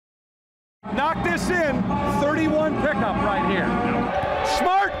Knock this in, 31 pickup right here.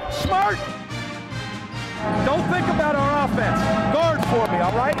 Smart, smart. Don't think about our offense. Guard for me,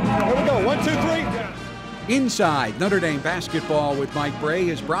 all right? Here we go, 1, 2, 3. Inside Notre Dame Basketball with Mike Brey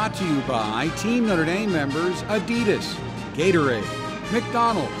is brought to you by Team Notre Dame members Adidas, Gatorade,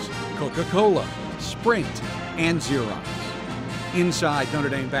 McDonald's, Coca-Cola, Sprint, and Xerox. Inside Notre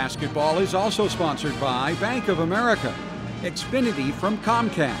Dame Basketball is also sponsored by Bank of America, Xfinity from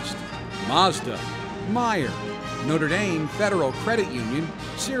Comcast, Mazda, Meyer, Notre Dame Federal Credit Union,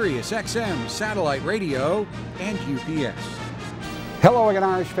 Sirius XM Satellite Radio, and UPS. Hello again,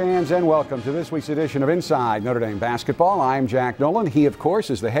 Irish fans, and welcome to this week's edition of Inside Notre Dame Basketball. I'm Jack Nolan. He, of course,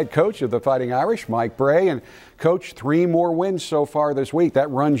 is the head coach of the Fighting Irish, Mike Brey. And, Coach, 3 more wins so far this week. That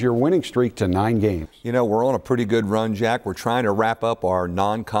runs your winning streak to 9 games. You know, we're on a pretty good run, Jack. We're trying to wrap up our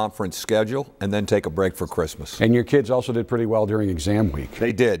non-conference schedule and then take a break for Christmas. And your kids also did pretty well during exam week.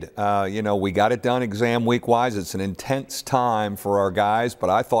 They did. You know, we got it done exam week-wise. It's an intense time for our guys, but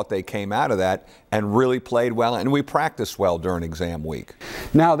I thought they came out of that and really played well, and we practiced well during exam week.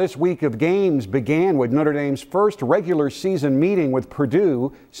 Now, this week of games began with Notre Dame's first regular season meeting with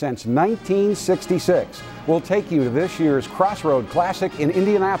Purdue since 1966. We'll take you to this year's Crossroad Classic in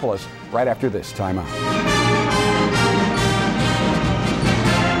Indianapolis right after this timeout.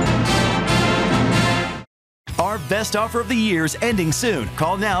 Our best offer of the year is ending soon.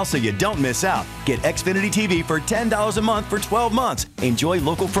 Call now so you don't miss out. Get Xfinity TV for $10 a month for 12 months. Enjoy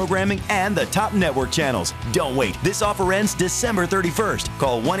local programming and the top network channels. Don't wait. This offer ends December 31st.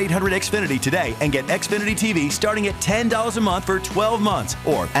 Call 1-800-XFINITY today and get Xfinity TV starting at $10 a month for 12 months.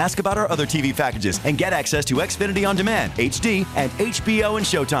 Or ask about our other TV packages and get access to Xfinity On Demand, HD, and HBO and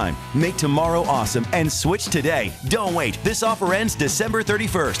Showtime. Make tomorrow awesome and switch today. Don't wait. This offer ends December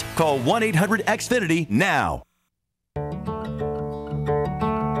 31st. Call 1-800-XFINITY now.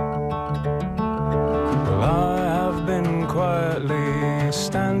 Quietly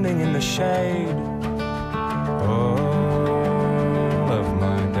standing in the shade all of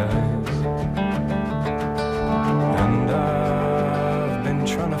my days, and I've been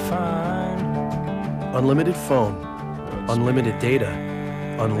trying to find unlimited phone, unlimited data,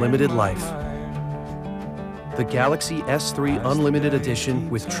 unlimited life. The Galaxy S3 Unlimited Edition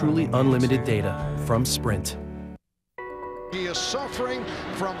with truly unlimited data from Sprint. He is suffering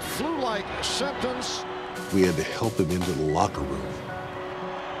from flu-like symptoms. We had to help him into the locker room.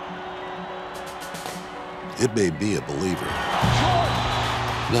 It may be a believer.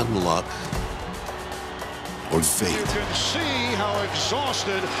 Not in luck or fate. You can see how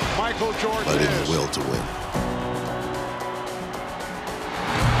exhausted Michael Jordan but in is. the will to win.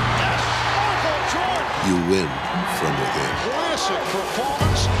 Yes, Michael Jordan! You win from within. Classic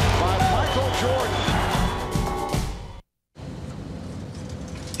performance by Michael Jordan.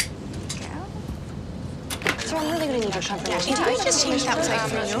 So I'm really going to need your company. Did I just change that site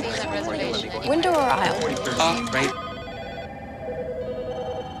for you? Window or aisle? Right.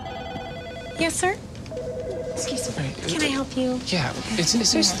 Yes, sir? Excuse me. Can I help you? Yeah, it's the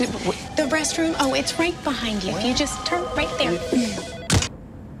restroom? Oh, it's right behind you. If you just turn right there.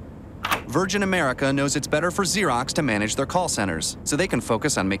 Virgin America knows it's better for Xerox to manage their call centers, so they can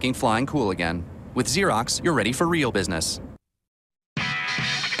focus on making flying cool again. With Xerox, you're ready for real business.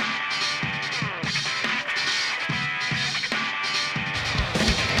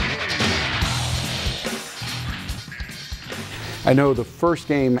 I know the first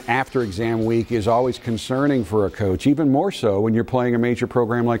game after exam week is always concerning for a coach, even more so when you're playing a major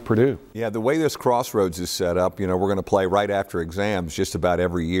program like Purdue. Yeah, the way this Crossroads is set up, you know, we're going to play right after exams just about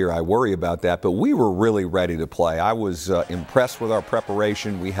every year. I worry about that, but we were really ready to play. I was impressed with our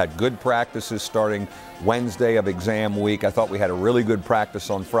preparation. We had good practices starting Wednesday of exam week. I thought we had a really good practice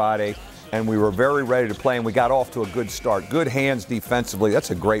on Friday, and we were very ready to play, and we got off to a good start. Good hands defensively.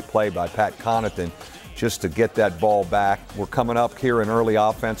 That's a great play by Pat Connaughton, just to get that ball back. We're coming up here in early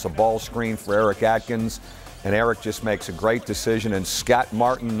offense, a ball screen for Eric Atkins, and Eric just makes a great decision, and Scott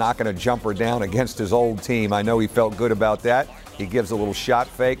Martin knocking a jumper down against his old team. I know he felt good about that. He gives a little shot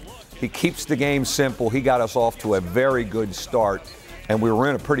fake. He keeps the game simple. He got us off to a very good start, and we were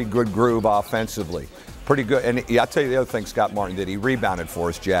in a pretty good groove offensively. Pretty good. And I'll tell you the other thing Scott Martin did. He rebounded for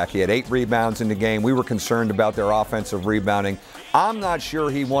us, Jack. He had 8 rebounds in the game. We were concerned about their offensive rebounding. I'm not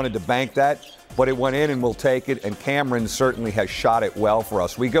sure he wanted to bank that, but it went in and we'll take it, and Cameron certainly has shot it well for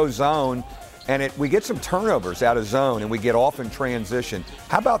us. We go zone, and we get some turnovers out of zone, and we get off in transition.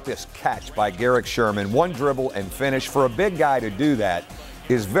 How about this catch by Garrick Sherman? One dribble and finish. For a big guy to do that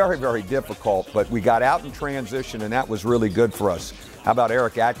is very, very difficult, but we got out in transition, and that was really good for us. How about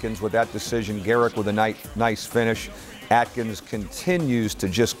Eric Atkins with that decision? Garrick with a nice finish. Atkins continues to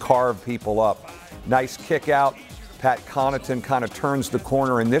just carve people up. Nice kick out. Pat Connaughton kind of turns the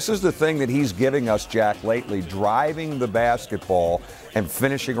corner, and this is the thing that he's giving us, Jack, lately, driving the basketball and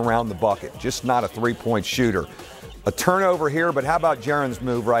finishing around the bucket, just not a three-point shooter. A turnover here, but how about Jaren's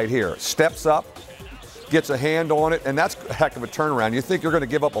move right here? Steps up, gets a hand on it, and that's a heck of a turnaround. You think you're going to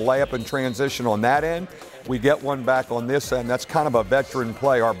give up a layup in transition on that end? We get one back on this end. That's kind of a veteran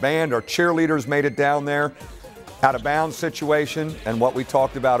play. Our band, our cheerleaders made it down there. Out of bounds situation, and what we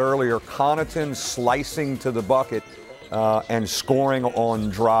talked about earlier, Connaughton slicing to the bucket and scoring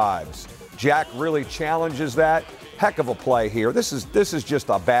on drives. Jack really challenges that. Heck of a play here. This is just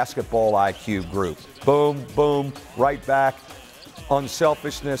a basketball IQ group. Boom, boom, right back.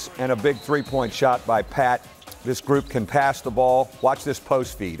 Unselfishness and a big three-point shot by Pat. This group can pass the ball. Watch this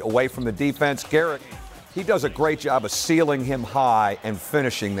post feed away from the defense. Garrett, he does a great job of sealing him high and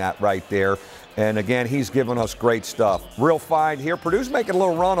finishing that right there. And again, he's given us great stuff. Real find here. Purdue's making a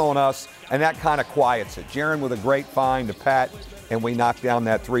little run on us, and that kind of quiets it. Jaren with a great find to Pat, and we knock down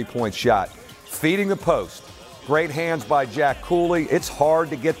that three-point shot. Feeding the post. Great hands by Jack Cooley. It's hard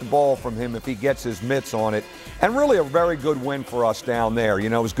to get the ball from him if he gets his mitts on it. And really a very good win for us down there. You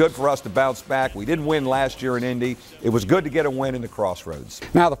know, it was good for us to bounce back. We didn't win last year in Indy. It was good to get a win in the Crossroads.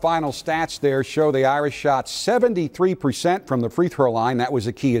 Now the final stats there show the Irish shot 73% from the free throw line. That was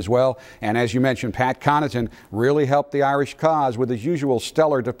a key as well. And as you mentioned, Pat Connaughton really helped the Irish cause with his usual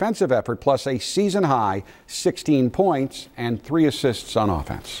stellar defensive effort, plus a season-high 16 points and 3 assists on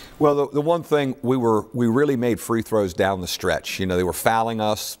offense. Well, the one thing, we really made free throws down the stretch. You know, they were fouling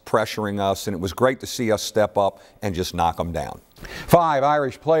us, pressuring us, and it was great to see us step up and just knock them down. 5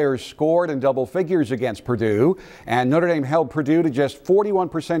 Irish players scored in double figures against Purdue, and Notre Dame held Purdue to just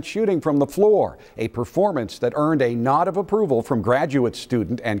 41% shooting from the floor, a performance that earned a nod of approval from graduate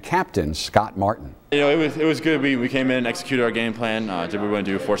student and captain Scott Martin. You know, it was good. We came in, executed our game plan, did what we wanted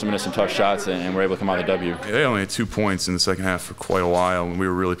to do, forced them into some tough shots, and we're able to come out with a W. Yeah, they only had 2 points in the second half for quite a while, and we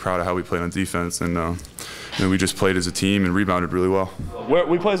were really proud of how we played on defense, and we just played as a team and rebounded really well.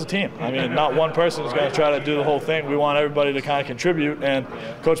 We play as a team. I mean, not one person is going to try to do the whole thing. We want everybody to kind of contribute, and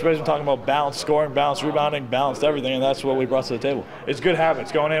Coach Brey's been talking about balanced scoring, balanced rebounding, balanced everything, and that's what we brought to the table. It's good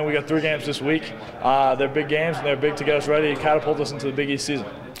habits. Going in, we got 3 games this week. They're big games, and they're big to get us ready, catapult us into the Big East season.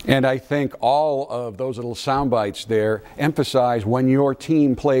 And I think all of those little sound bites there emphasize when your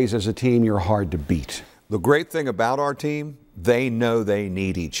team plays as a team, you're hard to beat. The great thing about our team, they know they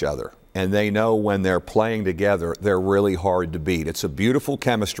need each other. And they know when they're playing together, they're really hard to beat. It's a beautiful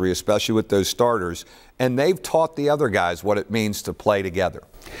chemistry, especially with those starters. And they've taught the other guys what it means to play together.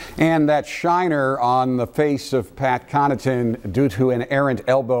 And that shiner on the face of Pat Connaughton due to an errant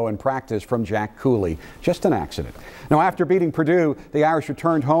elbow in practice from Jack Cooley. Just an accident. Now, after beating Purdue, the Irish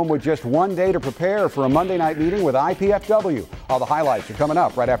returned home with just 1 day to prepare for a Monday night meeting with IPFW. All the highlights are coming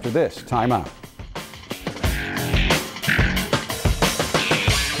up right after this timeout.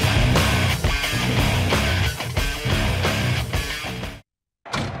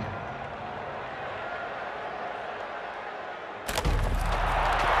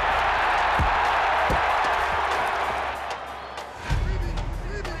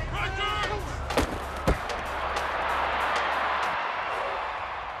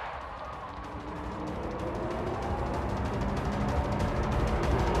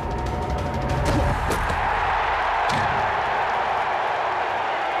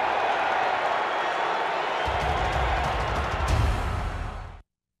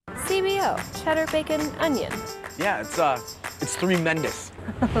 CBO, cheddar, bacon, onion. Yeah, it's tremendous.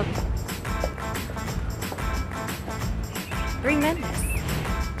 Tremendous.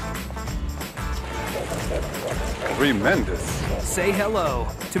 Tremendous. Say hello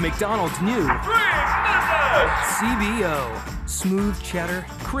to McDonald's new CBO. Smooth cheddar,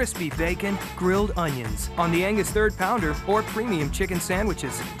 crispy bacon, grilled onions on the Angus 3rd Pounder or premium chicken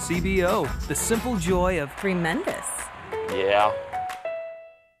sandwiches. CBO, the simple joy of tremendous. Yeah.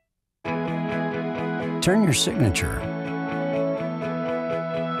 Turn your signature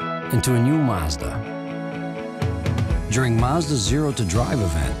into a new Mazda. During Mazda's Zero to Drive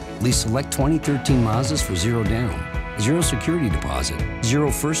event, lease select 2013 Mazdas for 0 down, 0 security deposit, 0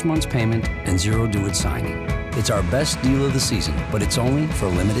 first month's payment, and 0 due at signing. It's our best deal of the season, but it's only for a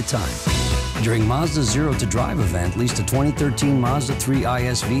limited time. During Mazda's Zero to Drive event, lease the 2013 Mazda 3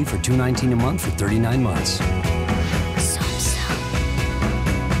 ISV for $219 a month for 39 months.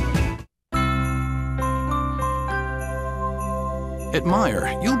 At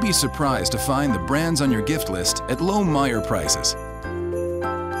Meijer, you'll be surprised to find the brands on your gift list at low Meijer prices.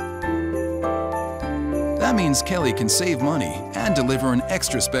 That means Kelly can save money and deliver an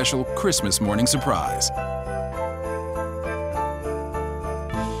extra special Christmas morning surprise.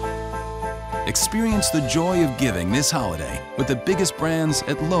 Experience the joy of giving this holiday with the biggest brands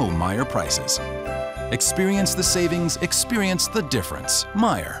at low Meijer prices. Experience the savings, experience the difference.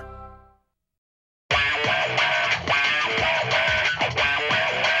 Meijer.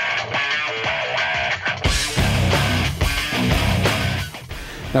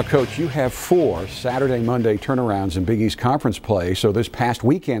 Now, Coach, you have 4 Saturday-Monday turnarounds in Big East Conference play, so this past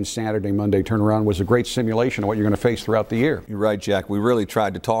weekend's Saturday-Monday turnaround was a great simulation of what you're going to face throughout the year. You're right, Jack. We really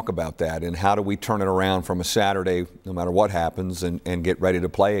tried to talk about that and how do we turn it around from a Saturday, no matter what happens, and get ready to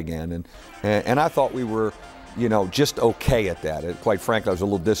play again. And I thought we were, you know, just okay at that. Quite frankly, I was a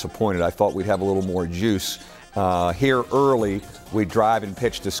little disappointed. I thought we'd have a little more juice. Here early, we drive and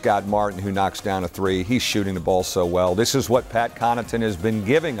pitch to Scott Martin, who knocks down a 3. He's shooting the ball so well. This is what Pat Connaughton has been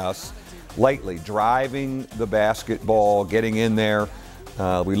giving us lately, driving the basketball, getting in there.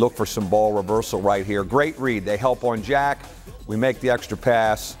 We look for some ball reversal right here. Great read. They help on Jack. We make the extra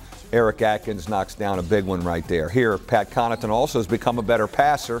pass. Eric Atkins knocks down a big one right there. Here, Pat Connaughton also has become a better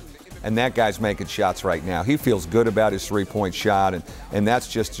passer, and that guy's making shots right now. He feels good about his three-point shot, and that's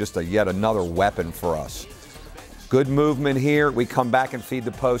just yet another weapon for us. Good movement here. We come back and feed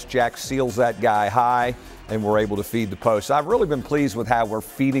the post. Jack seals that guy high, and we're able to feed the post. I've really been pleased with how we're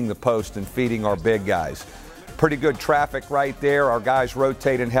feeding the post and feeding our big guys. Pretty good traffic right there. Our guys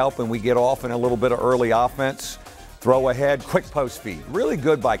rotate and help, and we get off in a little bit of early offense. Throw ahead, quick post feed. Really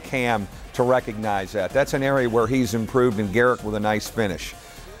good by Cam to recognize that. That's an area where he's improved, and Garrick with a nice finish.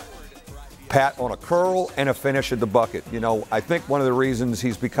 Pat on a curl and a finish at the bucket. You know, I think one of the reasons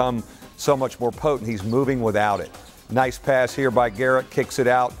he's become so much more potent, he's moving without it. Nice pass here by Garrett, kicks it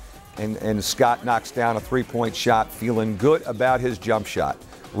out, and Scott knocks down a three-point shot, feeling good about his jump shot.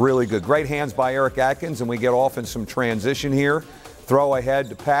 Really good. Great hands by Eric Atkins, and we get off in some transition here. Throw ahead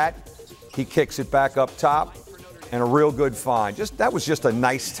to Pat. He kicks it back up top, and a real good find. That was just a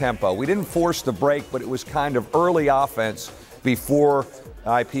nice tempo. We didn't force the break, but it was kind of early offense before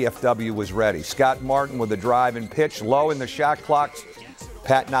IPFW was ready. Scott Martin with a drive and pitch, low in the shot clocks.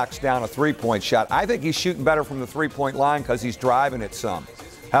 Pat knocks down a three-point shot. I think he's shooting better from the three-point line because he's driving it some.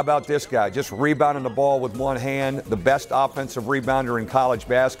 How about this guy? Just rebounding the ball with one hand. The best offensive rebounder in college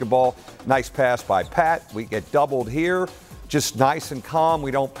basketball. Nice pass by Pat. We get doubled here. Just nice and calm.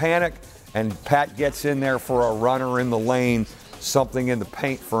 We don't panic. And Pat gets in there for a runner in the lane. Something in the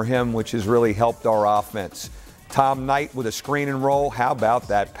paint for him, which has really helped our offense. Tom Knight with a screen and roll. How about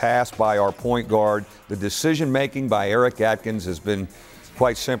that pass by our point guard? The decision-making by Eric Atkins has been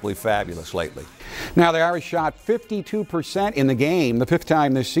quite simply fabulous lately. Now, the Irish shot 52% in the game. The 5th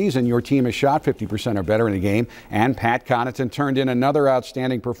time this season your team has shot 50% or better in a game. And Pat Connaughton turned in another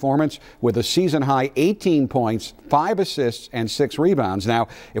outstanding performance with a season-high 18 points, 5 assists, and 6 rebounds. Now,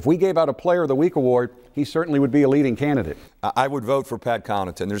 if we gave out a Player of the Week award, he certainly would be a leading candidate. I would vote for Pat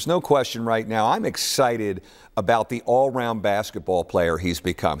Connaughton. There's no question right now. I'm excited about the all-round basketball player he's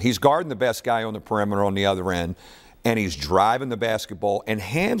become. He's guarding the best guy on the perimeter on the other end, and he's driving the basketball and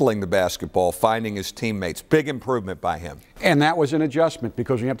handling the basketball, finding his teammates. Big improvement by him. And that was an adjustment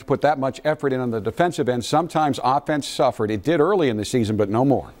because you have to put that much effort in on the defensive end. Sometimes offense suffered. It did early in the season, but no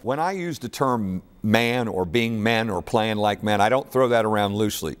more. When I use the term man or being men or playing like men, I don't throw that around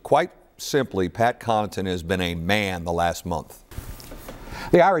loosely. Quite simply, Pat Connaughton has been a man the last month.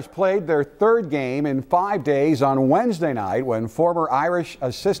 The Irish played their 3rd game in 5 days on Wednesday night when former Irish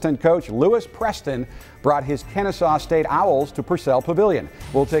assistant coach Lewis Preston brought his Kennesaw State Owls to Purcell Pavilion.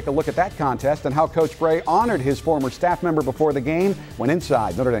 We'll take a look at that contest and how Coach Brey honored his former staff member before the game when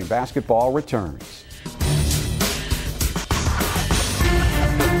Inside Notre Dame Basketball returns.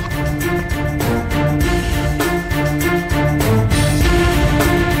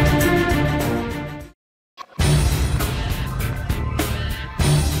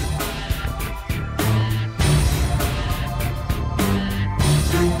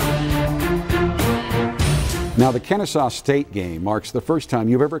 Now, the Kennesaw State game marks the first time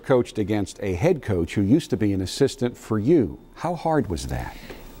you've ever coached against a head coach who used to be an assistant for you. How hard was that?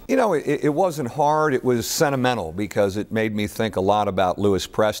 You know, it wasn't hard. It was sentimental because it made me think a lot about Lewis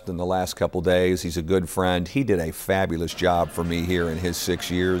Preston the last couple days. He's a good friend. He did a fabulous job for me here in his 6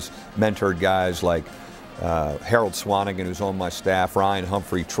 years. Mentored guys like Harold Swanigan, who's on my staff, Ryan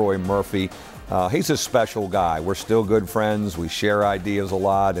Humphrey, Troy Murphy. He's a special guy. We're still good friends. We share ideas a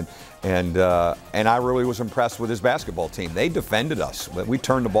lot, and I really was impressed with his basketball team. They defended us. We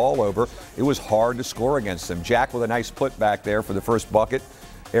turned the ball over. It was hard to score against them. Jack with a nice put back there for the first bucket.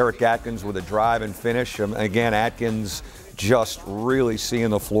 Eric Atkins with a drive and finish. Again, Atkins just really seeing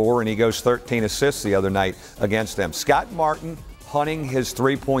the floor, and he goes 13 assists the other night against them. Scott Martin hunting his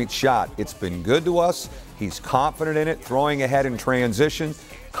three-point shot. It's been good to us. He's confident in it, throwing ahead in transition.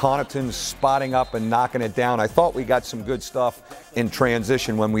 Connaughton spotting up and knocking it down. I thought we got some good stuff in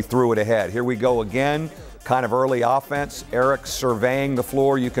transition when we threw it ahead. Here we go again, kind of early offense. Eric surveying the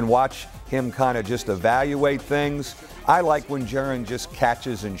floor. You can watch him kind of just evaluate things. I like when Jaron just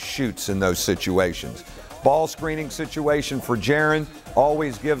catches and shoots in those situations. Ball screening situation for Jaron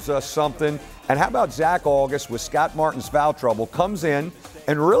always gives us something. And how about Zach August with Scott Martin's foul trouble, comes in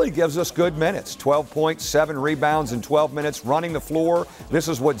and really gives us good minutes. 12 points, 7 rebounds in 12 minutes, running the floor. This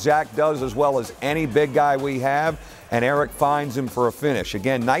is what Zach does as well as any big guy we have. And Eric finds him for a finish.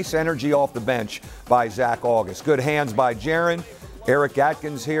 Again, nice energy off the bench by Zach August. Good hands by Jaron. Eric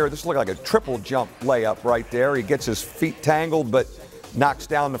Atkins here. This looked like a triple jump layup right there. He gets his feet tangled, but knocks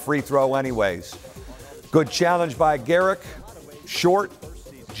down the free throw anyways. Good challenge by Garrick. Short.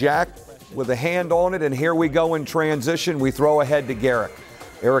 Jack with a hand on it, and here we go in transition. We throw ahead to Garrick.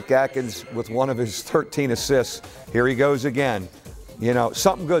 Eric Atkins with one of his 13 assists. Here he goes again. You know,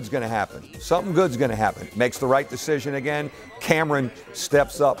 something good's going to happen. Something good's going to happen. Makes the right decision again. Cameron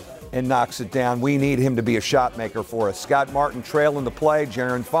steps up and knocks it down. We need him to be a shot maker for us. Scott Martin trailing the play.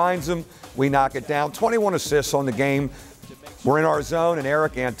 Jaron finds him. We knock it down. 21 assists on the game. We're in our zone, and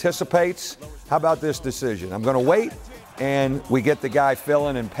Eric anticipates. How about this decision? I'm going to wait, and we get the guy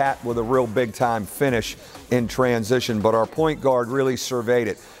filling, and Pat with a real big-time finish in transition. But our point guard really surveyed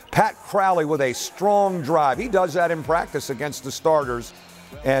it. Pat Crowley with a strong drive. He does that in practice against the starters.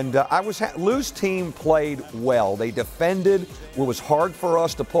 And Lou's team played well. They defended. It was hard for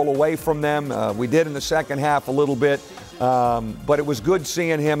us to pull away from them. We did in the second half a little bit. But it was good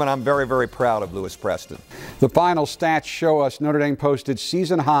seeing him, and I'm very, very proud of Lewis Preston. The final stats show us Notre Dame posted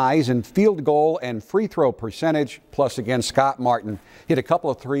season highs in field goal and free throw percentage. Plus, again, Scott Martin hit a couple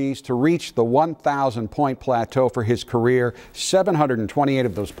of threes to reach the 1,000-point plateau for his career. 728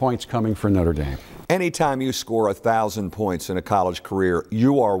 of those points coming for Notre Dame. Anytime you score 1,000 points in a college career,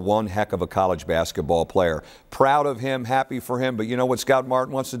 you are one heck of a college basketball player. Proud of him, happy for him, but you know what Scott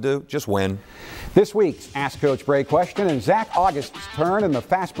Martin wants to do? Just win. This week's Ask Coach Brey question and Zach August's turn in the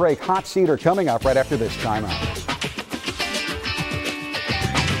Fast Break Hot Seat are coming up right after this timeout.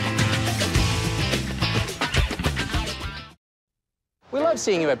 We love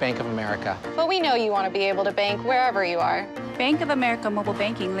seeing you at Bank of America. But we know you want to be able to bank wherever you are. Bank of America Mobile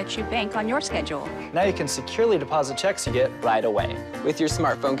Banking lets you bank on your schedule. Now you can securely deposit checks you get right away with your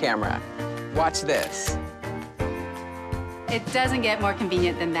smartphone camera. Watch this. It doesn't get more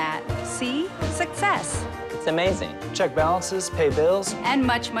convenient than that. See? Success. It's amazing. Check balances, pay bills, and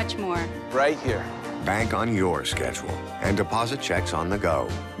much, much more. Right here. Bank on your schedule and deposit checks on the go.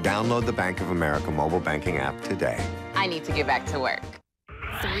 Download the Bank of America mobile banking app today. I need to get back to work.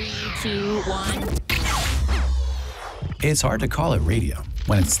 3, 2, 1. It's hard to call it radio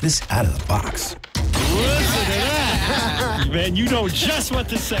when it's this out of the box. Listen to that. Man, you know just what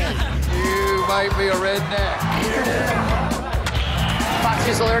to say. You might be a redneck. Fox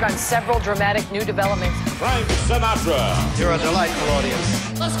News alert on several dramatic new developments. Frank Sinatra. You're a delightful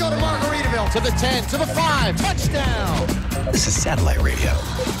audience. Let's go to Margaritaville, to the 10, to the 5, touchdown. This is satellite radio.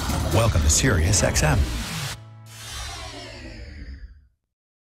 Welcome to Sirius XM.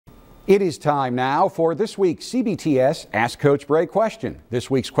 It is time now for this week's CBTS Ask Coach Brey question. This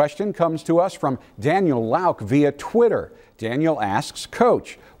week's question comes to us from Daniel Lauk via Twitter. Daniel asks,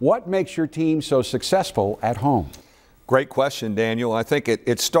 Coach, what makes your team so successful at home? Great question, Daniel. I think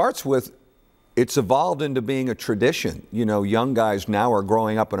it starts with, it's evolved into being a tradition. You know, young guys now are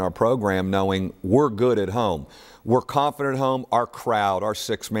growing up in our program knowing we're good at home. We're confident at home. Our crowd, our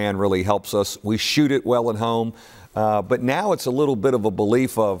six-man really helps us. We shoot it well at home. But now it's a little bit of a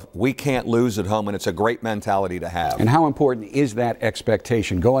belief of we can't lose at home, and it's a great mentality to have. And how important is that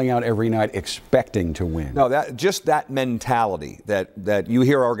expectation, going out every night expecting to win? No, just that mentality that you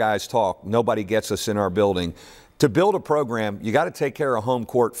hear our guys talk, nobody gets us in our building. To build a program, you got to take care of home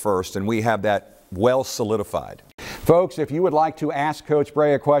court first, and we have that well solidified. Folks, if you would like to ask Coach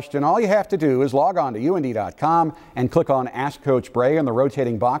Brey a question, all you have to do is log on to UND.com and click on Ask Coach Brey in the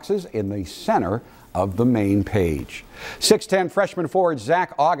rotating boxes in the center of the main page. 6'10" freshman forward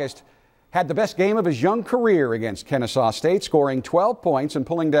Zach August had the best game of his young career against Kennesaw State, scoring 12 points and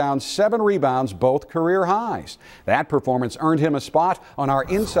pulling down 7 rebounds, both career highs. That performance earned him a spot on our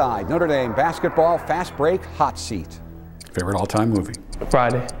Inside Notre Dame Basketball Fast Break Hot Seat. Favorite all-time movie?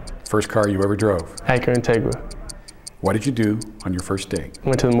 Friday. First car you ever drove? Acura Integra. What did you do on your first date?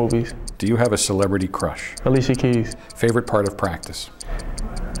 Went to the movies. Do you have a celebrity crush? Alicia Keys. Favorite part of practice?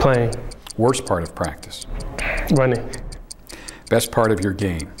 Playing. Worst part of practice? Running. Best part of your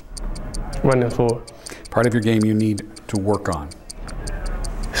game? Running forward. Part of your game you need to work on?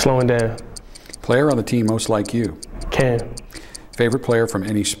 Slowing down. Player on the team most like you? Cam. Favorite player from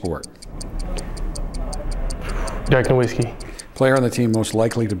any sport? Dirk Nowitzki. Player on the team most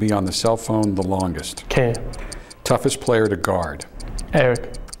likely to be on the cell phone the longest? Cam. Toughest player to guard?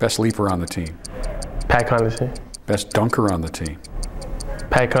 Eric. Best leaper on the team? Pat Connaughton. Best dunker on the team?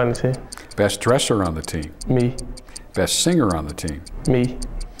 Pat Connaughton. Best dresser on the team? Me. Best singer on the team? Me.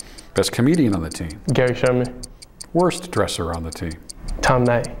 Best comedian on the team? Gary Sherman. Worst dresser on the team? Tom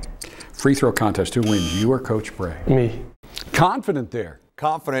Knight. Free throw contest, who wins, you or Coach Brey? Me. Confident there.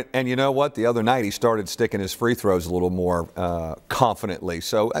 Confident, and you know what? The other night he started sticking his free throws a little more confidently.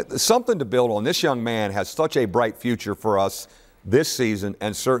 So something to build on. This young man has such a bright future for us this season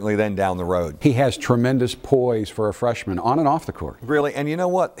and certainly then down the road. He has tremendous poise for a freshman on and off the court. Really, and you know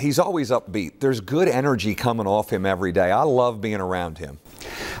what? He's always upbeat. There's good energy coming off him every day. I love being around him.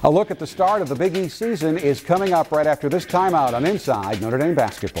 A look at the start of the Big East season is coming up right after this timeout on Inside Notre Dame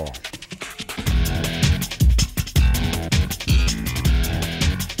Basketball.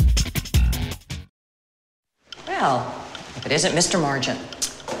 Well, if it isn't Mr. Margin.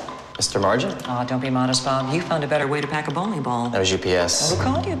 Mr. Margin? Oh, don't be modest, Bob. You found a better way to pack a bowling ball. That was UPS. Oh, who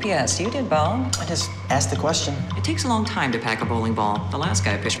called UPS? You did, Bob. I just asked the question. It takes a long time to pack a bowling ball. The last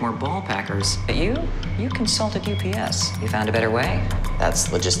guy pitched more ball packers. But you consulted UPS. You found a better way.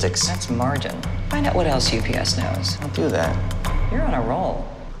 That's logistics. That's Margin. Find out what else UPS knows. I'll do that. You're on a roll.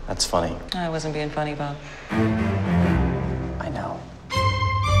 That's funny. I wasn't being funny, Bob. I know.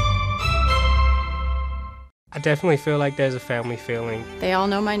 I definitely feel like there's a family feeling. They all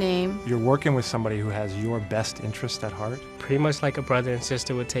know my name. You're working with somebody who has your best interest at heart. Pretty much like a brother and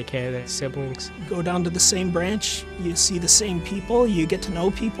sister would take care of their siblings. You go down to the same branch, you see the same people, you get to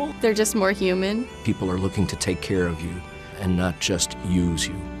know people. They're just more human. People are looking to take care of you and not just use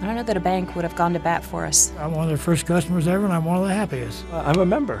you. I don't know that a bank would have gone to bat for us. I'm one of their first customers ever, and I'm one of the happiest. I'm a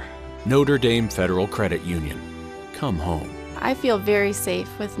member. Notre Dame Federal Credit Union. Come home. I feel very safe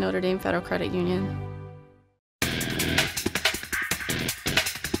with Notre Dame Federal Credit Union.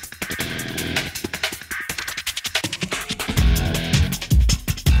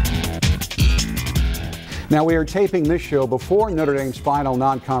 Now, we are taping this show before Notre Dame's final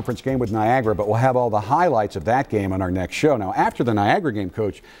non-conference game with Niagara, but we'll have all the highlights of that game on our next show. Now, after the Niagara game,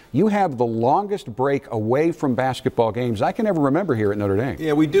 Coach, you have the longest break away from basketball games I can ever remember here at Notre Dame.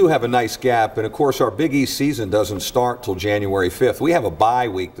 Yeah, we do have a nice gap, and of course our Big East season doesn't start till January 5th. We have a bye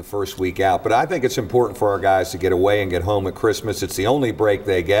week the first week out, but I think it's important for our guys to get away and get home at Christmas. It's the only break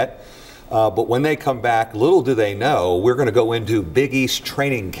they get. But when they come back, little do they know, we're going to go into Big East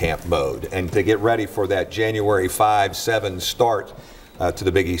training camp mode and to get ready for that January 5-7 start to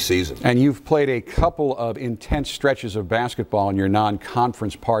the Big East season. And you've played a couple of intense stretches of basketball in your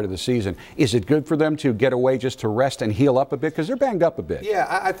non-conference part of the season. Is it good for them to get away just to rest and heal up a bit? Because they're banged up a bit. Yeah,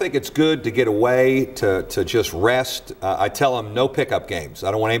 I think it's good to get away, to just rest. I tell them no pickup games.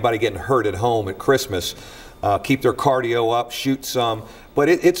 I don't want anybody getting hurt at home at Christmas. Keep their cardio up, shoot some. But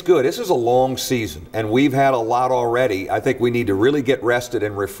it's good. This is a long season, and we've had a lot already. I think we need to really get rested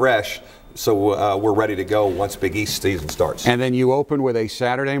and refresh so we're ready to go once Big East season starts. And then you open with a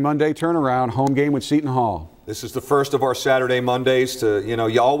Saturday-Monday turnaround, home game with Seton Hall. This is the first of our Saturday Mondays.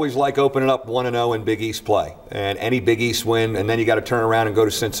 You always like opening up 1-0 in Big East play. And any Big East win, and then you got to turn around and go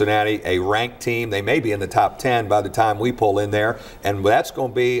to Cincinnati, a ranked team. They may be in the top 10 by the time we pull in there. And that's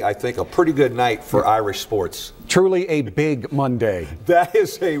going to be, I think, a pretty good night for Irish sports. Truly a big Monday. That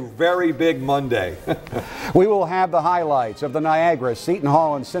is a very big Monday. We will have the highlights of the Niagara, Seton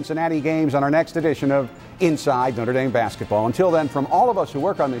Hall, and Cincinnati games on our next edition of Inside Notre Dame Basketball. Until then, from all of us who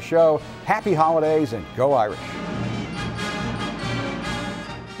work on this show, happy holidays and go Irish.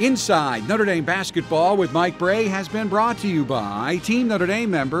 Inside Notre Dame Basketball with Mike Brey has been brought to you by Team Notre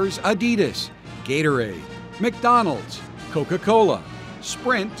Dame members Adidas, Gatorade, McDonald's, Coca-Cola,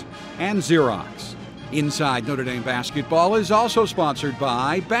 Sprint, and Xerox. Inside Notre Dame Basketball is also sponsored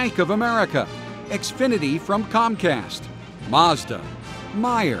by Bank of America, Xfinity from Comcast, Mazda,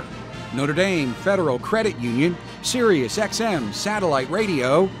 Meyer, Notre Dame Federal Credit Union, Sirius XM Satellite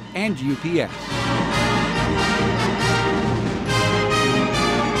Radio, and UPS.